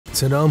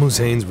Saddam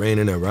Hussein's reign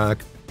in Iraq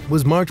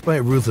was marked by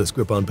a ruthless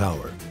grip on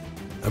power.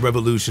 A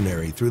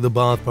revolutionary through the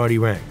Ba'ath Party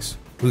ranks,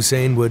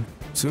 Hussein would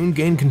soon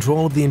gain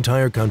control of the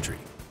entire country.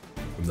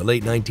 From the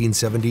late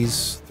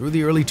 1970s through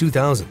the early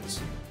 2000s,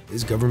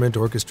 his government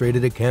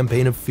orchestrated a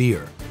campaign of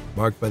fear,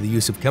 marked by the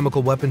use of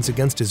chemical weapons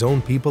against his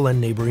own people and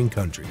neighboring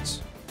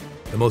countries.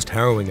 The most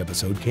harrowing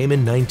episode came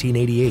in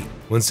 1988,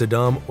 when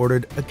Saddam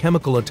ordered a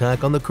chemical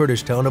attack on the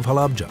Kurdish town of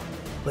Halabja,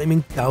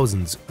 claiming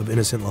thousands of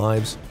innocent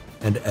lives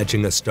and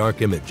etching a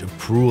stark image of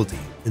cruelty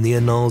in the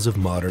annals of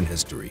modern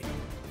history.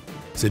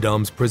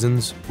 Saddam's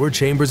prisons were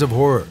chambers of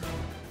horror,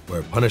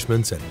 where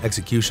punishments and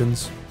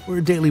executions were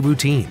a daily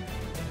routine,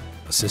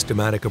 a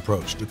systematic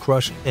approach to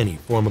crush any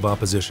form of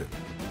opposition.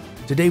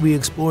 Today we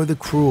explore the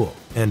cruel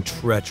and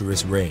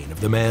treacherous reign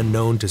of the man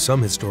known to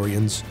some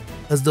historians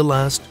as the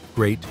last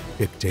great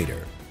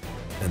dictator.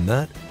 And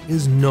that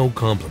is no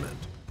compliment.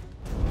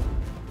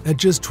 At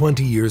just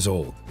 20 years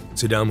old,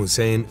 Saddam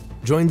Hussein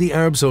joined the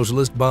Arab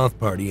Socialist Ba'ath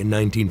Party in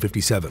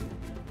 1957.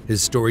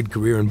 His storied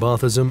career in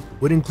Baathism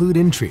would include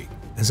intrigue,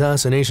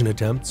 assassination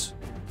attempts,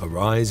 a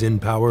rise in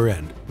power,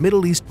 and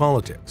Middle East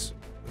politics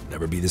would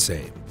never be the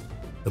same.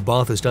 The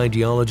Ba'athist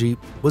ideology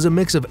was a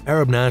mix of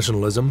Arab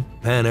nationalism,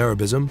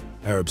 pan-Arabism,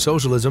 Arab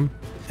socialism,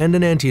 and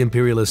an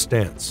anti-imperialist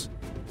stance.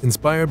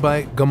 Inspired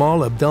by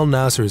Gamal Abdel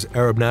Nasser's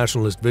Arab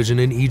nationalist vision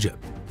in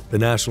Egypt, the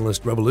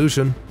nationalist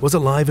revolution was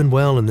alive and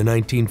well in the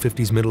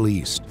 1950s Middle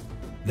East.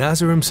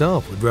 Nasser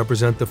himself would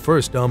represent the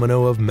first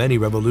domino of many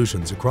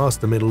revolutions across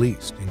the Middle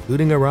East,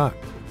 including Iraq.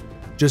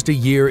 Just a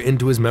year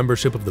into his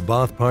membership of the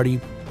Ba'ath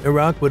Party,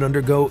 Iraq would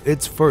undergo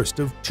its first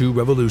of 2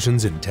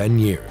 revolutions in 10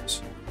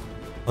 years.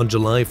 On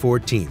July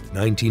 14,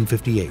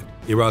 1958,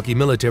 Iraqi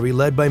military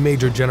led by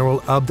Major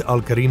General Abd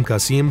al-Karim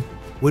Qasim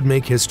would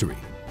make history.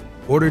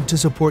 Ordered to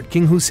support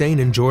King Hussein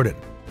in Jordan,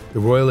 the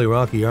Royal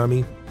Iraqi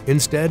Army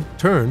instead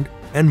turned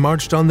and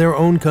marched on their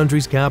own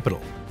country's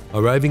capital.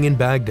 Arriving in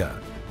Baghdad,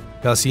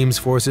 Qasim's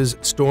forces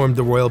stormed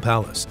the royal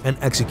palace and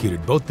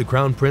executed both the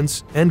Crown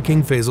Prince and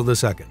King Faisal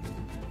II.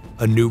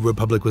 A new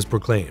republic was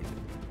proclaimed,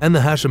 and the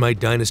Hashemite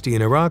dynasty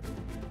in Iraq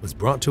was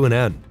brought to an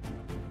end.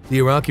 The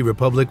Iraqi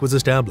Republic was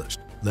established,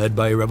 led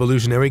by a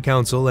revolutionary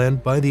council,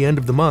 and by the end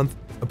of the month,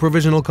 a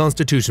provisional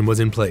constitution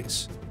was in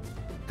place.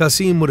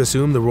 Qasim would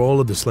assume the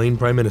role of the slain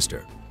prime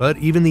minister, but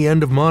even the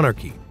end of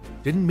monarchy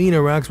didn't mean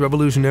Iraq's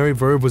revolutionary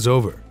verve was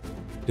over.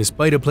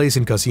 Despite a place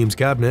in Qasim's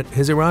cabinet,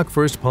 his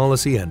Iraq-first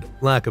policy and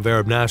lack of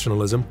Arab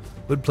nationalism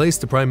would place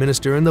the prime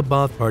minister in the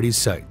Ba'ath Party's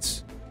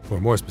sights, or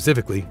more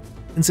specifically,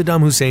 in Saddam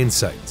Hussein's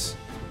sights.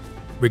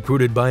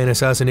 Recruited by an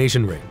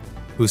assassination ring,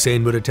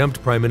 Hussein would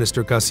attempt Prime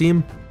Minister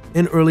Qasim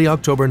in early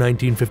October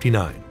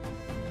 1959.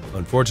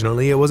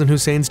 Unfortunately, it wasn't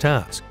Hussein's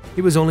task.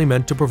 He was only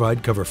meant to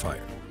provide cover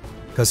fire.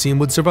 Qasim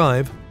would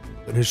survive,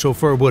 but his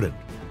chauffeur wouldn't.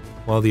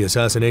 While the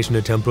assassination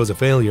attempt was a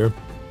failure,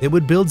 it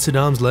would build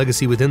Saddam's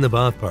legacy within the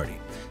Ba'ath Party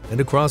and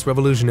across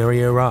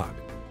revolutionary Iraq.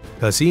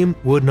 Qasim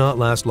would not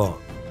last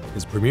long.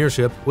 His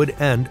premiership would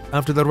end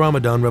after the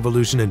Ramadan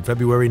Revolution in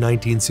February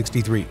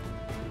 1963.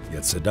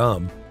 Yet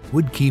Saddam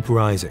would keep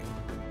rising.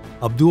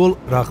 Abdul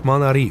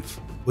Rahman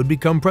Arif would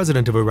become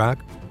president of Iraq,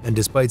 and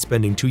despite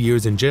spending 2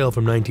 years in jail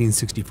from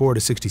 1964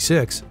 to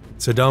 66,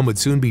 Saddam would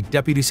soon be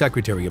deputy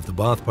secretary of the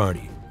Ba'ath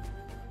Party.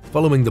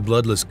 Following the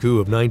bloodless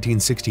coup of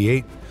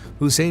 1968,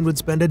 Hussein would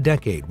spend a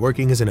decade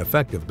working as an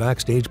effective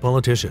backstage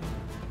politician.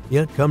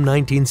 Yet come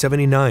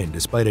 1979,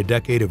 despite a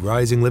decade of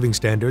rising living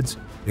standards,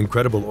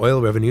 incredible oil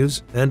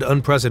revenues, and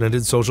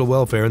unprecedented social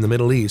welfare in the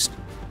Middle East,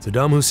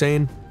 Saddam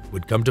Hussein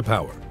would come to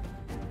power.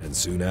 And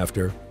soon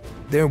after,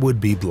 there would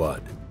be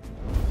blood.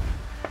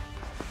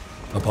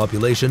 A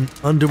population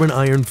under an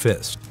iron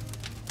fist.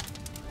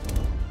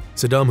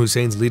 Saddam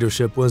Hussein's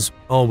leadership was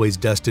always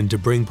destined to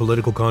bring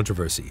political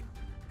controversy.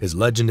 His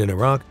legend in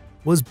Iraq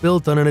was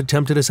built on an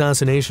attempted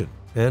assassination,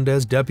 and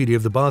as deputy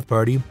of the Ba'ath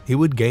Party, he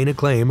would gain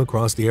acclaim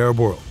across the Arab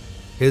world.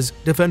 His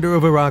defender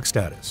of Iraq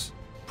status,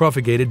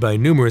 propagated by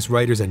numerous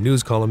writers and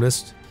news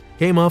columnists,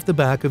 came off the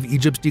back of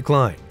Egypt's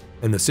decline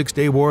and the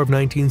Six-Day War of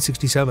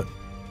 1967.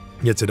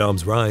 Yet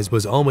Saddam's rise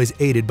was always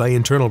aided by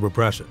internal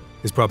repression.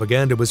 His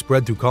propaganda was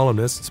spread through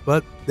columnists,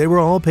 but they were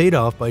all paid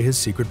off by his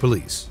secret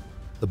police.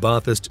 The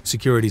Ba'athist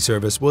Security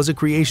Service was a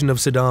creation of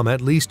Saddam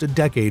at least a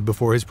decade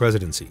before his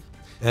presidency,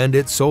 and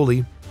it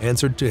solely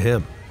answered to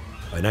him.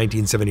 By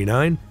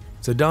 1979,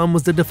 Saddam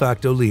was the de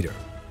facto leader.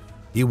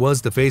 He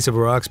was the face of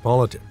Iraq's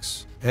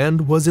politics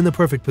and was in the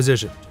perfect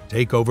position to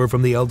take over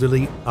from the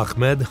elderly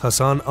Ahmed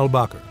Hassan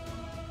al-Bakr.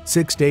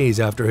 6 days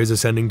after his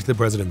ascending to the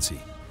presidency,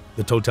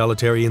 the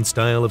totalitarian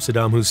style of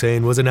Saddam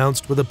Hussein was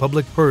announced with a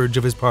public purge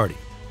of his party,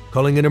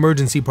 calling an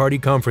emergency party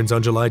conference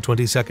on July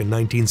 22,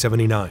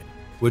 1979,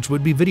 which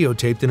would be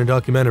videotaped in a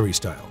documentary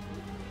style.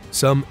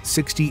 Some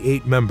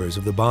 68 members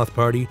of the Ba'ath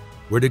Party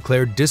were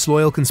declared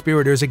disloyal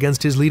conspirators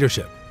against his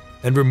leadership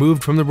and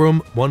removed from the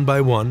room one by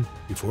one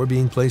before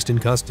being placed in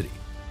custody.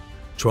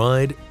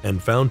 Tried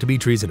and found to be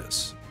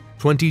treasonous,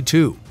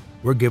 22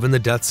 were given the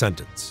death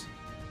sentence.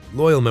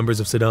 Loyal members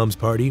of Saddam's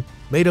party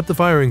made up the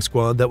firing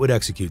squad that would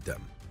execute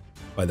them.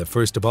 By the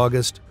 1st of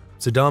August,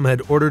 Saddam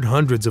had ordered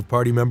hundreds of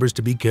party members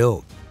to be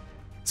killed.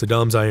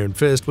 Saddam's iron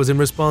fist was in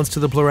response to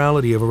the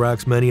plurality of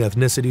Iraq's many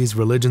ethnicities,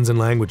 religions, and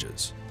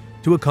languages.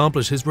 To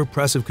accomplish his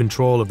repressive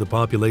control of the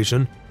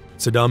population,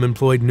 Saddam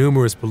employed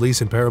numerous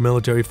police and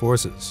paramilitary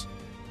forces.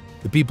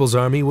 The People's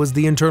Army was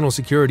the internal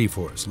security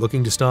force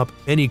looking to stop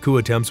any coup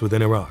attempts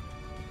within Iraq.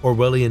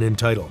 Orwellian in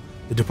title,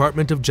 the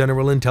Department of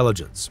General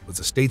Intelligence was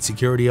a state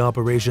security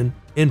operation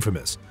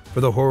infamous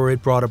for the horror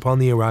it brought upon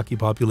the Iraqi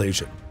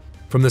population.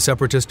 From the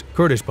separatist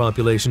Kurdish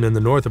population in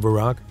the north of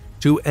Iraq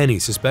to any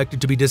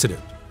suspected to be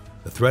dissident,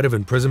 the threat of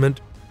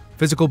imprisonment,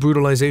 physical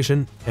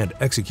brutalization, and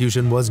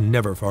execution was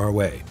never far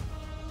away.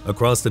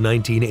 Across the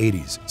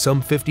 1980s,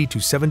 some 50 to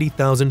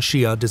 70,000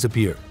 Shia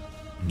disappeared,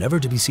 never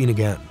to be seen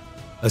again.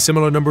 A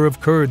similar number of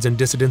Kurds and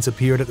dissidents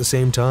appeared at the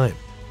same time.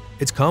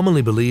 It's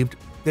commonly believed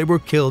they were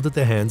killed at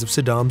the hands of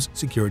Saddam's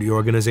security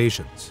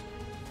organizations.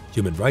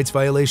 Human rights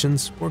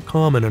violations were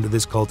common under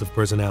this cult of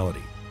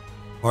personality.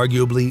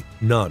 Arguably,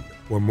 none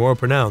were more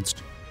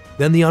pronounced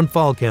than the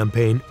Anfal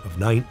campaign of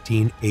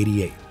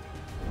 1988.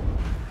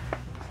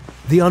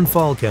 The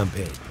Anfal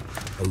campaign,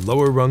 a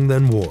lower rung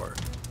than war.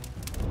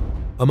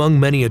 Among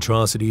many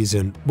atrocities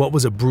in what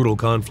was a brutal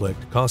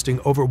conflict costing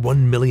over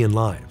 1 million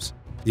lives,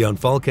 the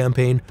Anfal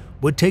campaign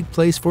would take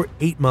place for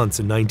 8 months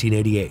in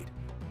 1988.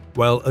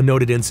 While a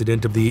noted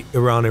incident of the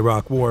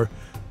Iran-Iraq War,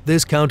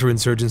 this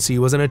counterinsurgency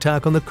was an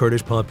attack on the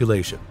Kurdish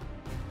population.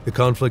 The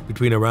conflict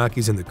between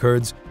Iraqis and the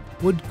Kurds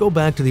would go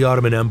back to the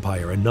Ottoman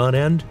Empire and not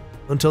end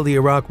until the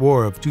Iraq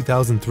War of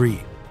 2003.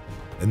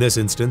 In this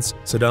instance,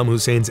 Saddam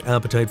Hussein's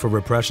appetite for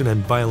repression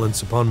and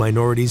violence upon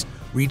minorities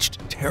reached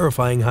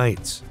terrifying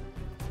heights.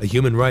 A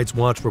Human Rights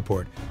Watch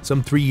report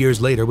some 3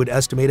 years later would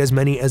estimate as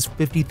many as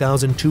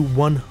 50,000 to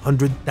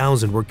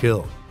 100,000 were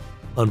killed.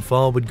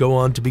 Anfal would go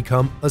on to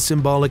become a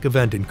symbolic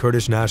event in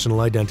Kurdish national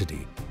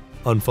identity.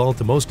 Anfal,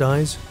 to most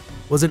eyes,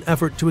 was an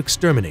effort to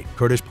exterminate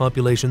Kurdish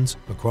populations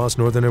across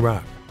northern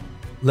Iraq.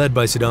 Led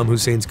by Saddam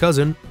Hussein's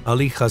cousin,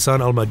 Ali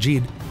Hassan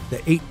al-Majid, the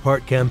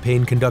 8-part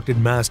campaign conducted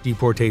mass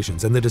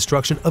deportations and the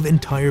destruction of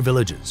entire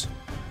villages.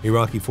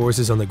 Iraqi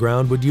forces on the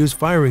ground would use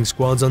firing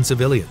squads on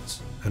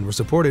civilians and were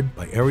supported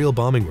by aerial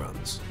bombing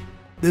runs.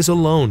 This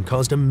alone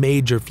caused a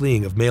major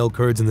fleeing of male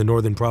Kurds in the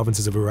northern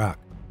provinces of Iraq,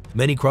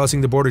 many crossing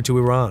the border to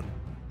Iran.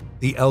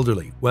 The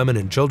elderly, women,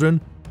 and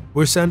children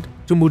were sent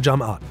to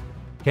Mujam'at,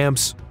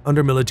 camps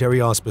under military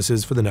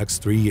auspices for the next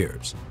 3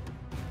 years.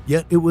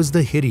 Yet it was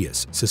the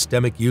hideous,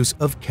 systemic use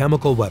of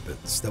chemical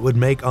weapons that would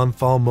make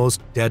Anfal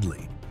most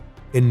deadly.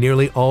 In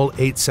nearly all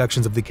 8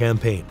 sections of the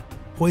campaign,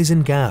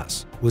 poison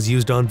gas was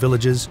used on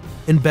villages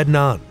in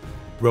Bednan,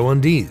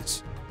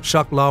 Rowandiz,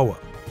 Shaklawa,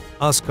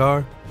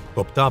 Askar,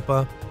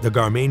 Boptapa, the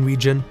Garmain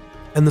region,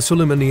 and the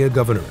Suleimaniya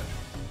Governorate.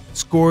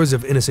 Scores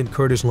of innocent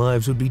Kurdish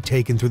lives would be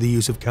taken through the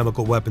use of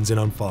chemical weapons in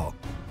Anfal,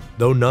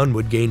 though none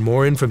would gain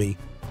more infamy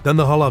than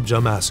the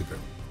Halabja massacre.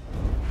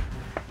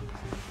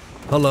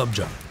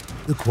 Halabja,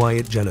 the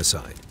quiet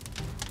genocide.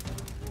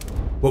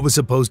 What was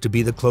supposed to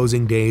be the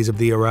closing days of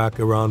the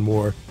Iraq-Iran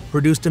War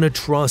produced an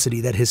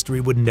atrocity that history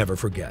would never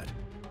forget.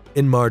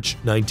 In March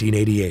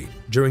 1988,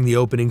 during the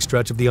opening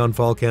stretch of the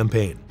Anfal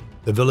campaign,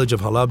 the village of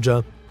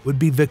Halabja would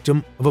be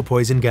victim of a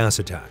poison gas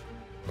attack.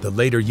 The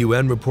later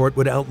UN report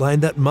would outline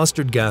that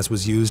mustard gas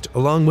was used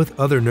along with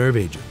other nerve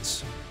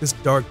agents. This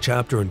dark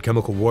chapter in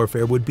chemical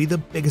warfare would be the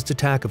biggest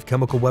attack of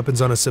chemical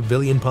weapons on a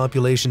civilian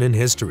population in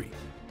history.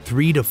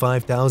 3,000 to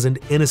 5,000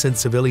 innocent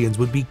civilians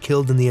would be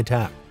killed in the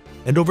attack,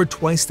 and over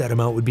twice that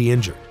amount would be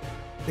injured.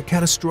 The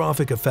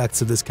catastrophic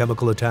effects of this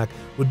chemical attack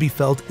would be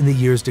felt in the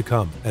years to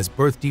come as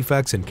birth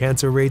defects and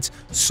cancer rates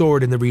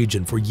soared in the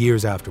region for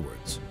years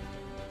afterwards.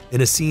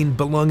 In a scene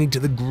belonging to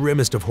the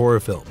grimmest of horror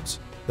films,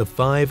 the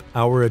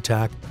 5-hour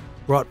attack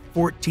brought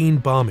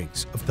 14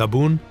 bombings of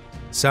Tabun,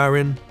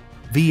 sarin,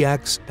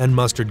 VX, and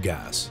mustard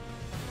gas.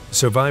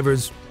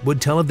 Survivors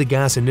would tell of the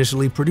gas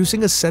initially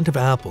producing a scent of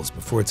apples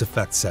before its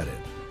effects set in.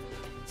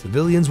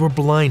 Civilians were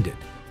blinded,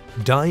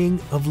 dying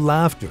of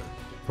laughter,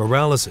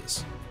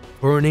 paralysis,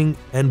 burning,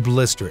 and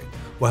blistering,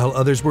 while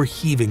others were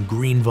heaving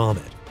green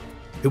vomit.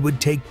 It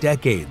would take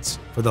decades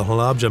for the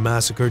Halabja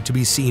massacre to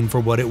be seen for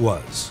what it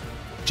was: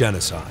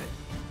 genocide.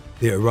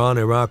 The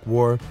Iran-Iraq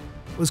War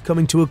was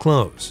coming to a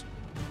close,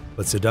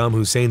 but Saddam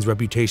Hussein's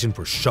reputation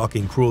for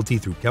shocking cruelty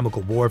through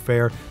chemical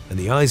warfare and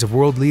the eyes of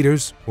world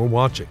leaders were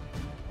watching.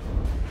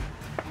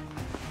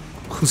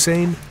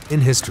 Hussein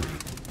in history.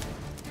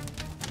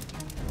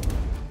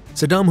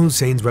 Saddam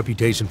Hussein's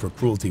reputation for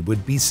cruelty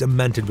would be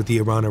cemented with the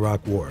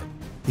Iran-Iraq War.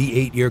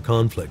 The 8-year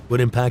conflict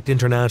would impact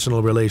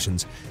international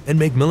relations and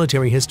make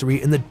military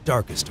history in the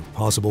darkest of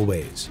possible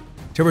ways.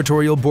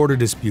 Territorial border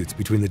disputes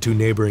between the two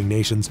neighboring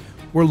nations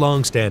were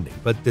long-standing,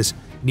 but this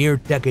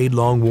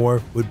near-decade-long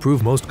war would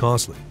prove most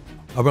costly.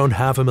 Around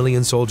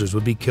 500,000 soldiers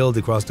would be killed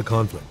across the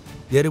conflict,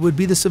 yet it would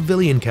be the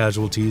civilian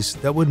casualties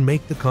that would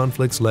make the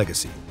conflict's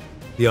legacy.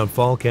 The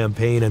Anfal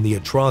campaign and the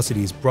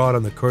atrocities brought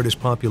on the Kurdish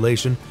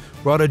population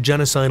brought a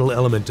genocidal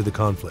element to the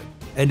conflict,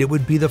 and it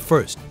would be the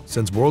first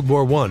since World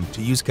War I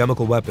to use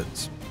chemical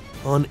weapons,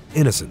 on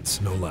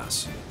innocents no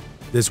less.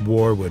 This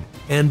war would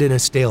end in a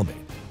stalemate,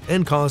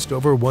 and cost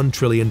over $1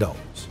 trillion.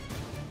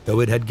 Though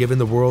it had given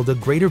the world a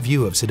greater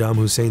view of Saddam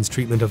Hussein's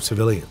treatment of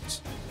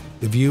civilians,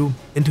 the view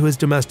into his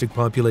domestic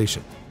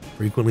population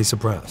frequently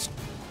suppressed.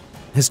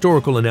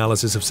 Historical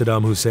analysis of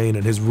Saddam Hussein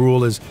and his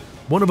rule is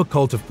one of a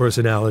cult of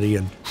personality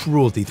and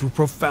cruelty through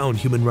profound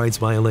human rights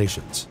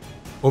violations.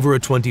 Over a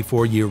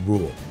 24-year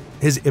rule,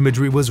 his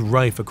imagery was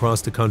rife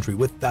across the country,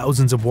 with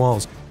thousands of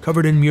walls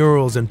covered in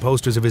murals and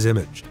posters of his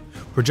image,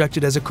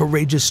 projected as a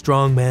courageous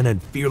strongman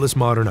and fearless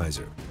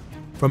modernizer.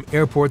 From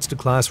airports to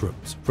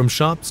classrooms, from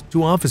shops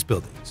to office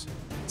buildings,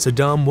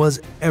 Saddam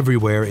was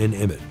everywhere in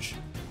image.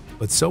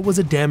 But so was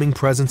a damning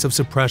presence of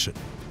suppression,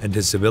 and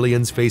his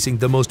civilians facing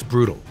the most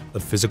brutal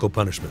of physical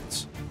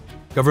punishments.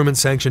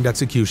 Government-sanctioned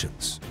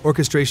executions,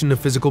 orchestration of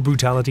physical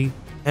brutality,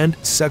 and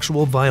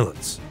sexual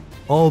violence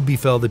all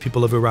befell the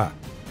people of Iraq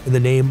in the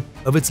name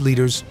of its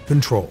leader's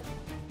control.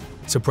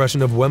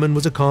 Suppression of women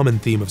was a common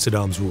theme of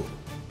Saddam's rule.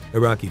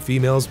 Iraqi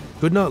females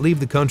could not leave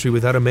the country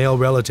without a male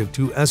relative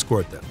to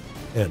escort them,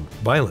 and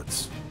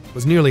violence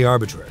was nearly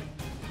arbitrary.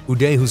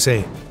 Uday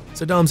Hussein,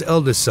 Saddam's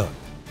eldest son,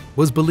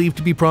 was believed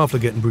to be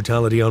profligate in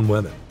brutality on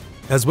women,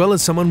 as well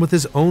as someone with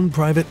his own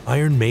private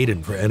Iron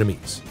Maiden for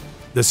enemies.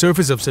 The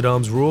surface of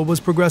Saddam's rule was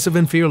progressive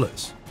and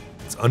fearless.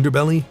 Its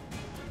underbelly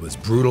was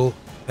brutal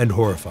and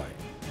horrifying.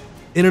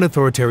 In an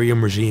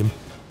authoritarian regime,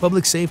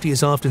 public safety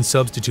is often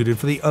substituted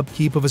for the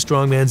upkeep of a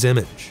strongman's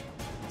image.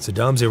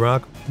 Saddam's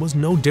Iraq was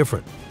no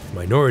different, with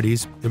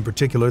minorities, in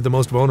particular the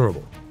most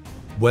vulnerable.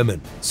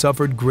 Women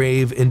suffered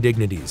grave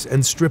indignities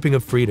and stripping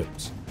of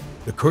freedoms.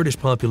 The Kurdish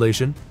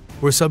population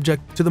were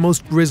subject to the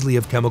most grisly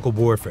of chemical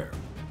warfare,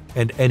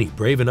 and any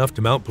brave enough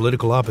to mount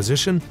political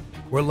opposition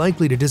were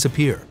likely to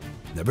disappear,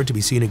 never to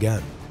be seen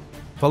again.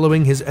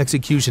 Following his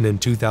execution in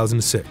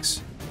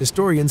 2006,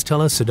 historians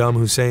tell us Saddam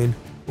Hussein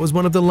was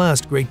one of the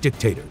last great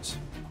dictators,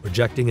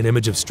 projecting an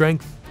image of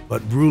strength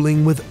but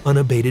ruling with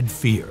unabated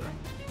fear.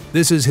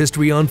 This is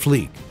History on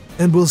Fleek,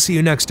 and we'll see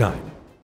you next time